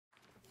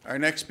Our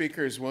next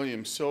speaker is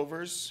William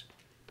Silvers.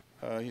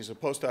 He's a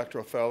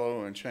postdoctoral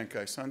fellow in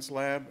Shanghai Sun's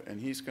lab, and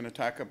he's going to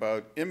talk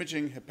about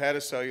imaging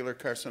hepatocellular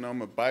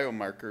carcinoma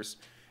biomarkers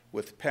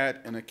with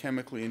PET in a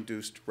chemically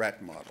induced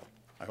rat model.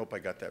 I hope I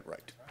got that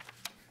right.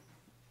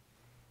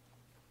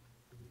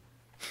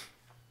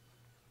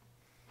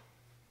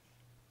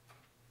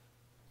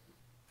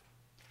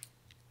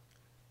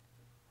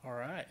 All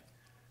right.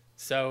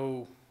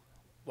 So,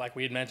 like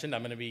we had mentioned,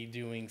 I'm going to be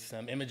doing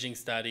some imaging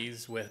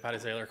studies with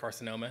hepatocellular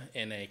carcinoma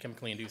in a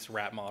chemically induced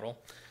rat model.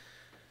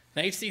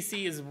 Now,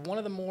 HCC is one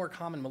of the more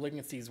common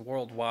malignancies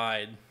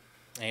worldwide,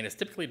 and it's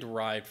typically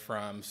derived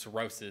from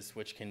cirrhosis,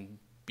 which can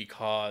be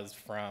caused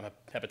from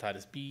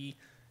hepatitis B,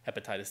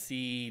 hepatitis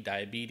C,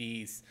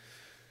 diabetes,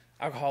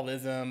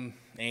 alcoholism,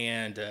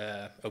 and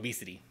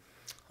obesity.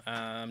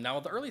 Now,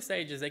 at the early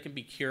stages, they can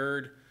be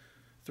cured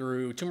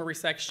through tumor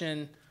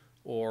resection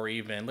or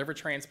even liver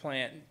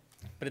transplant.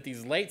 But at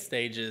these late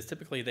stages,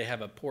 typically they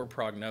have a poor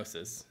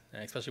prognosis,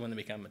 especially when they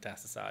become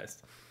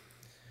metastasized.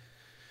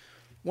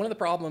 One of the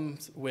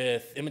problems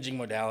with imaging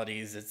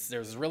modalities is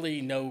there's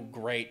really no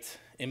great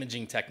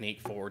imaging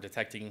technique for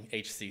detecting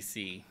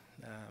HCC.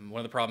 One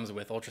of the problems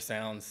with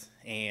ultrasounds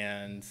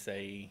and,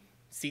 say,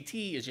 CT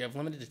is you have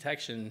limited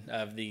detection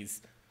of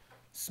these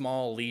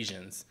small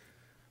lesions.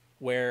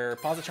 Where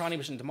positron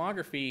emission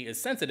tomography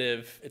is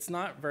sensitive, it's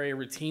not very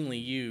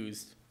routinely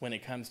used when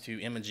it comes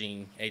to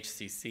imaging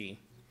HCC.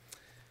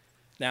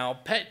 Now,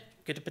 PET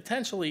could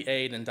potentially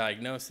aid in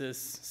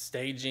diagnosis,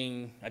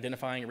 staging,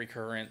 identifying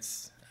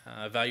recurrence,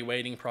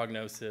 evaluating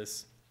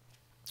prognosis,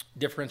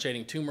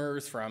 differentiating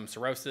tumors from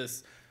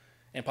cirrhosis,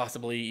 and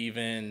possibly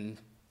even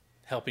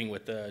helping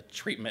with the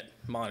treatment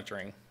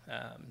monitoring.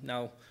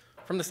 Now,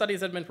 from the studies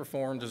that have been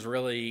performed, there's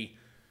really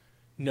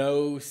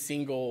no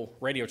single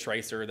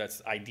radiotracer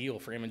that's ideal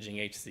for imaging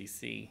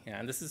HCC.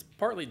 And this is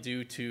partly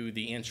due to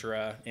the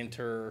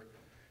inter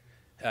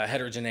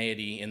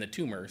heterogeneity in the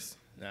tumors.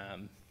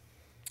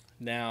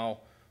 Now,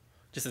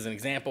 just as an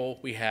example,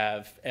 we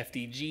have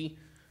FDG,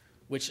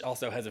 which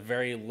also has a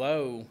very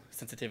low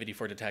sensitivity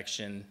for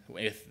detection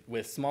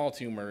with small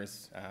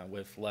tumors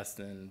with less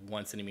than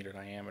 1 centimeter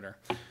diameter.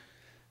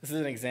 This is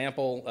an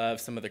example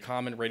of some of the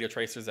common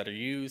radiotracers that are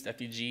used: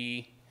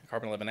 FDG,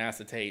 carbon-11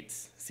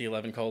 acetates,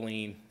 C11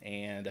 choline,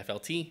 and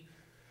FLT.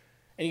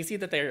 And you can see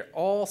that they're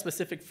all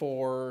specific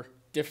for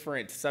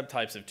different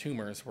subtypes of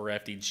tumors, where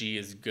FDG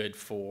is good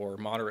for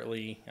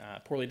moderately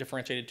poorly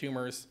differentiated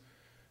tumors.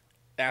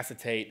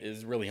 Acetate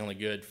is really only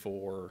good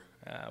for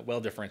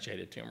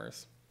well-differentiated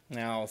tumors.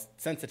 Now,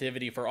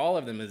 sensitivity for all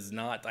of them is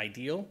not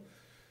ideal,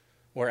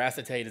 where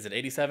acetate is at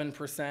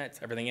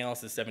 87%, everything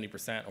else is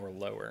 70% or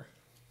lower.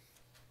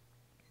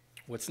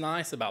 What's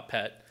nice about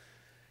PET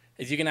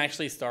is you can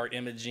actually start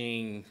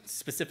imaging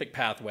specific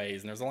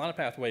pathways, and there's a lot of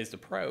pathways to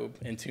probe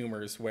in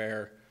tumors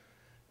where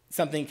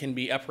something can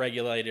be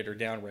upregulated or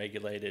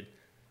downregulated.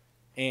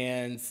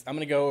 And I'm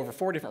going to go over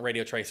 4 different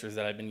radiotracers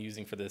that I've been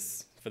using for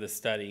this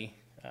study.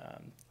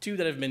 2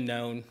 that have been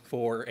known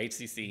for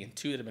HCC and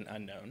 2 that have been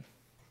unknown.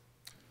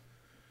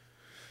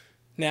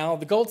 Now,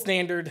 the gold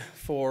standard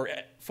for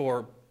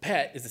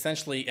PET is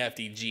essentially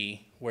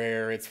FDG,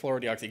 where it's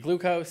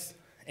fluorodeoxyglucose,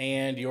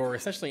 and you're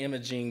essentially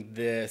imaging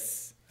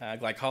this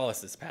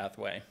glycolysis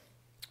pathway.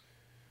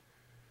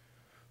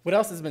 What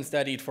else has been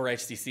studied for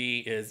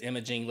HCC is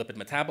imaging lipid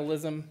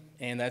metabolism,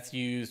 and that's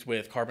used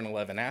with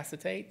carbon-11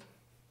 acetate.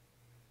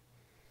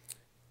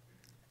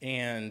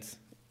 And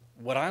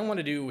what I want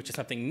to do, which is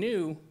something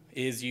new,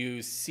 is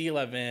use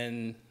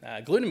C11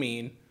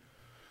 glutamine,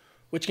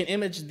 which can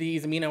image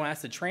these amino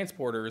acid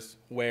transporters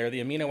where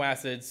the amino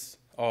acids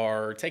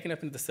are taken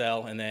up into the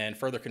cell and then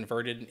further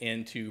converted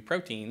into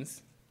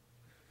proteins.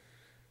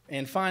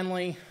 And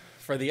finally,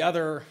 for the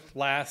other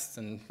last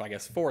and I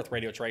guess 4th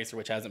radiotracer,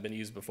 which hasn't been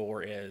used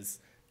before, is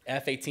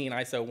F18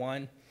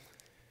 ISO1.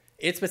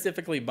 It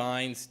specifically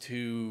binds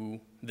to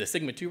the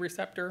sigma-2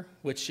 receptor,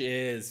 which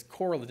is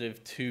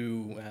correlative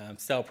to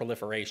cell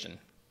proliferation.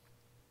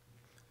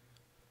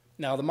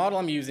 Now, the model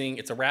I'm using,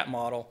 it's a rat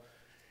model,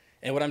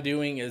 and what I'm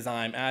doing is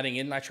I'm adding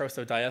in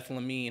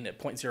nitrosodiethylamine at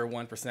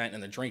 0.01%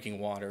 in the drinking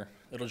water.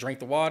 It'll drink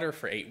the water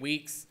for 8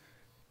 weeks.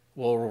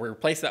 We'll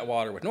replace that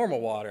water with normal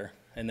water,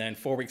 and then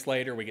 4 weeks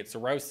later we get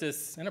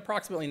cirrhosis, and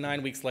approximately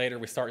 9 weeks later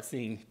we start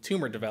seeing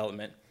tumor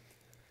development.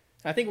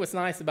 And I think what's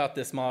nice about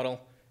this model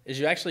is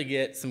you actually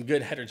get some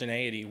good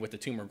heterogeneity with the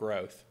tumor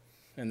growth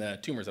and the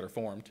tumors that are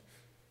formed.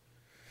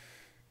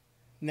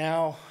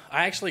 Now,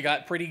 I actually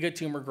got pretty good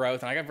tumor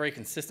growth, and I got very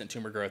consistent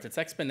tumor growth. It's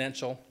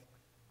exponential.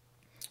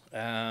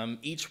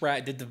 Each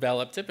rat did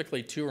develop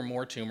typically 2 or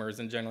more tumors,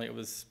 and generally it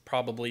was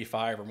probably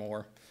 5 or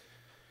more.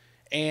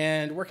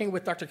 And working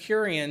with Dr.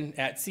 Curian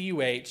at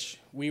CUH,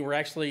 we were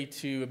actually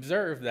to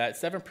observe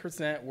that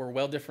 7% were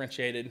well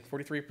differentiated,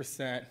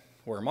 43%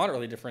 were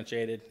moderately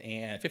differentiated,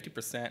 and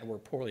 50% were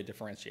poorly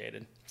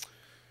differentiated.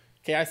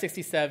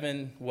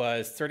 Ki67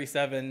 was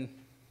 37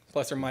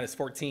 plus or minus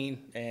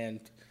 14, and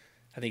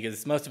I think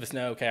as most of us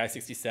know,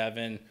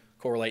 Ki67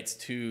 correlates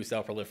to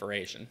cell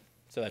proliferation.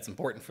 So that's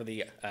important for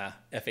the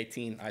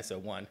F18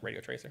 ISO1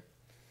 radiotracer.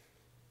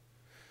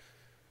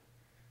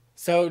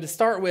 So to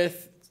start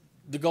with,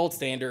 the gold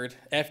standard,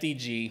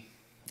 FDG,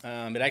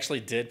 it actually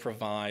did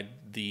provide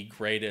the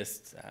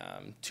greatest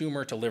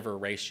tumor to liver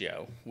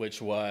ratio, which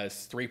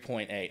was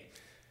 3.8.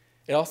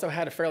 It also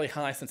had a fairly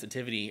high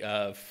sensitivity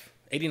of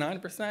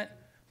 89%,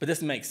 but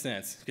this makes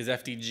sense because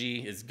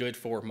FDG is good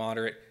for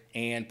moderate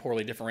and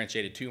poorly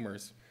differentiated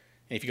tumors.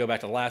 And if you go back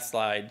to the last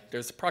slide,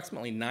 there's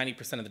approximately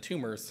 90% of the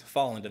tumors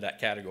fall into that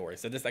category.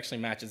 So this actually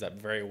matches up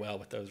very well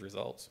with those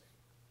results.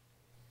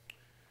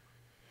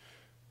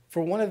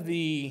 For one of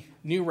the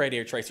new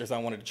radiator tracers I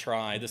wanted to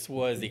try, this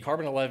was the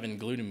carbon-11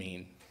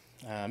 glutamine.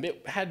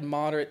 It had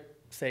moderate,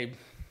 say,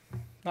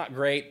 not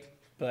great,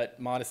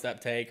 but modest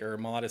uptake or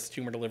modest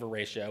tumor to liver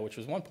ratio, which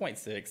was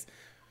 1.6.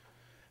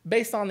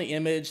 Based on the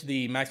image,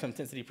 the maximum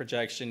intensity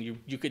projection,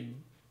 you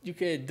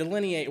could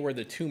delineate where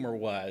the tumor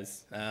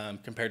was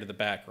compared to the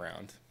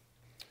background.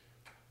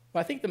 Well,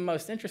 I think the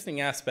most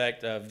interesting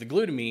aspect of the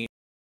glutamine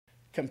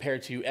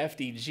compared to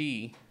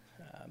FDG,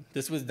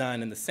 this was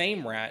done in the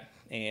same rat,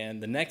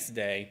 and the next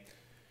day,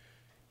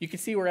 you can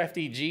see where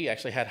FDG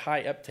actually had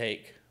high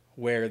uptake,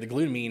 where the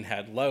glutamine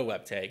had low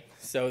uptake.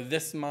 So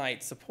this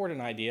might support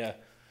an idea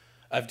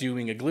of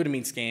doing a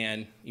glutamine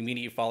scan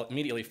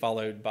immediately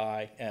followed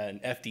by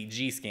an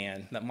FDG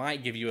scan that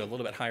might give you a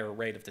little bit higher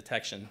rate of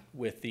detection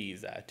with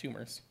these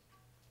tumors.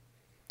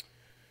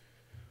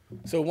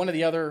 So one of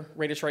the other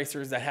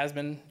radiotracers that has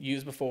been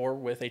used before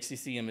with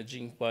HCC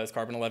imaging was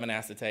carbon-11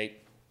 acetate.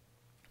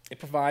 It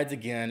provides,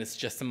 again, it's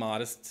just a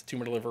modest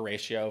tumor to liver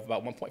ratio of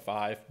about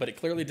 1.5, but it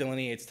clearly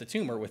delineates the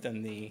tumor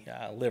within the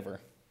liver.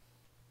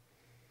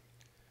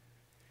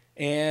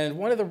 And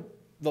one of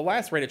the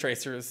last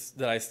radiotracers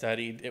that I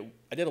studied,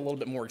 I did a little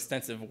bit more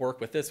extensive work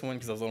with this one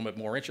because I was a little bit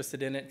more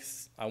interested in it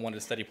because I wanted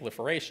to study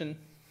proliferation,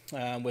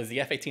 was the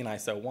F18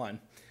 ISO1.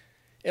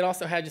 It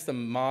also had just a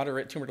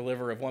moderate tumor to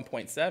liver of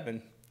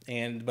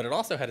 1.7, but it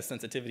also had a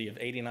sensitivity of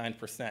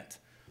 89%,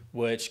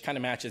 which kind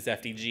of matches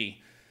FDG.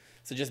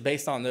 So just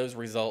based on those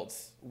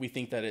results, we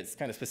think that it's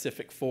kind of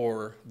specific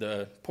for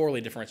the poorly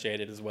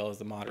differentiated as well as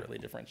the moderately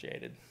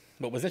differentiated.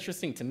 What was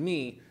interesting to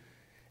me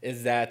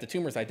is that the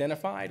tumors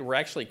identified were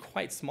actually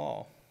quite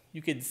small.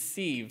 You could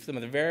see some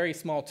of the very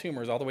small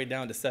tumors all the way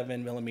down to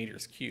 7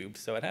 millimeters cubed.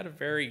 So it had a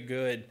very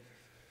good,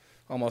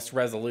 almost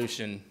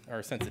resolution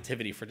or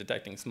sensitivity for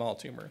detecting small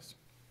tumors.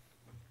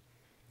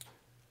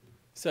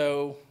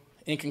 So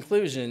in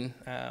conclusion,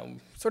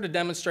 sort of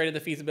demonstrated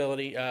the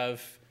feasibility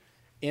of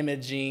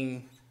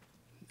imaging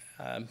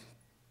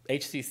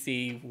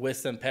HCC with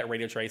some PET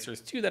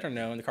radiotracers, 2 that are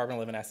known, the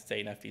carbon-11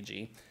 acetate and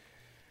FDG,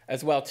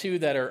 as well 2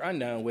 that are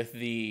unknown with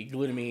the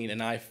glutamine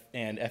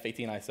and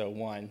F18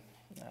 ISO1.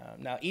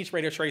 Now, each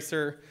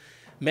radiotracer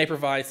may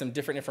provide some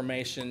different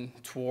information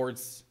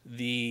towards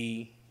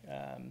the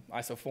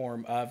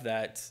isoform of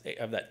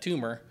that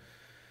tumor,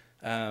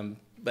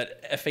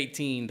 but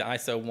F18, the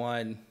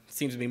ISO1,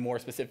 seems to be more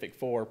specific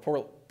for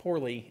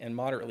poorly and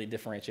moderately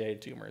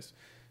differentiated tumors.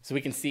 So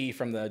we can see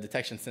from the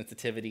detection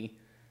sensitivity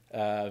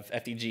of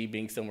FDG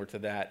being similar to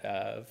that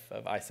of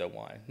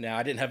ISO1. Now,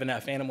 I didn't have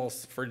enough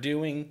animals for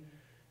doing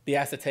the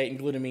acetate and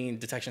glutamine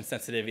detection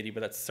sensitivity, but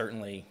that's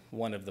certainly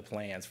one of the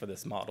plans for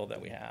this model that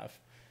we have.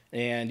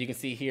 And you can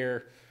see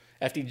here,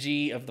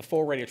 FDG of the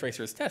 4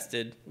 radiotracers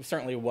tested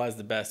certainly was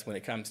the best when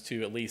it comes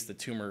to at least the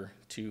tumor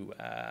to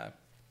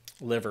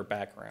liver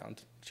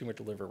background, tumor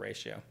to liver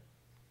ratio.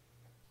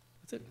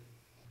 That's it.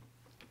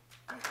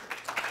 Are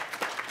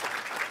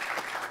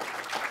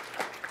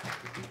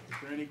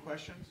there any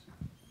questions?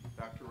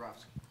 Dr.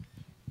 Rofsky.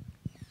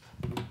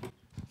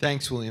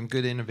 Thanks, William.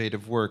 Good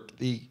innovative work.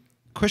 The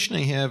question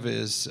I have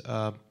is,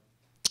 how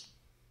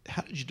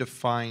did you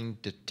define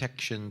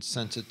detection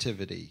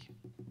sensitivity?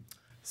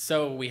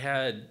 So we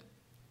had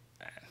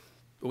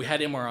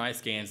MRI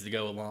scans to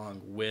go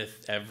along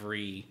with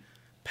every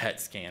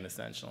PET scan,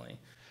 essentially.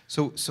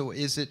 So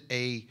is it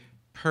a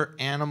per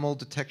animal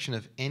detection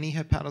of any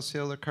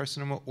hepatocellular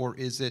carcinoma, or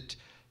is it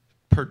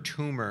per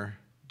tumor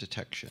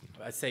detection?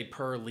 I'd say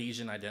per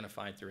lesion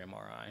identified through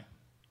MRI.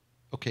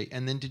 Okay,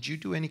 and then did you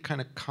do any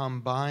kind of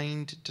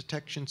combined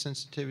detection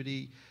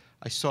sensitivity?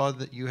 I saw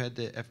that you had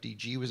the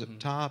FDG was up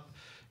top,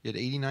 you had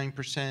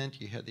 89%,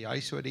 you had the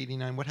ISO at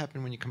 89. What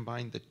happened when you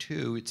combined the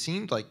 2? It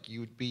seemed like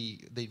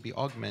they'd be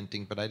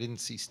augmenting, but I didn't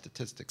see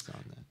statistics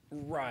on that.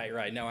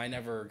 Right. No, I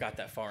never got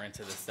that far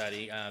into the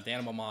study. The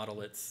animal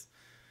model,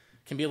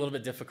 can be a little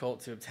bit difficult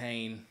to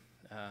obtain.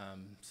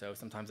 So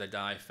sometimes they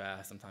die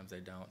fast, sometimes they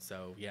don't.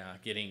 So yeah,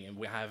 and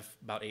we have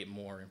about 8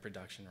 more in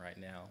production right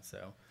now.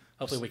 So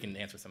hopefully we can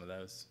answer some of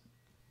those.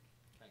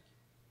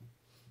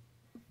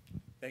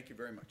 Thank you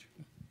very much.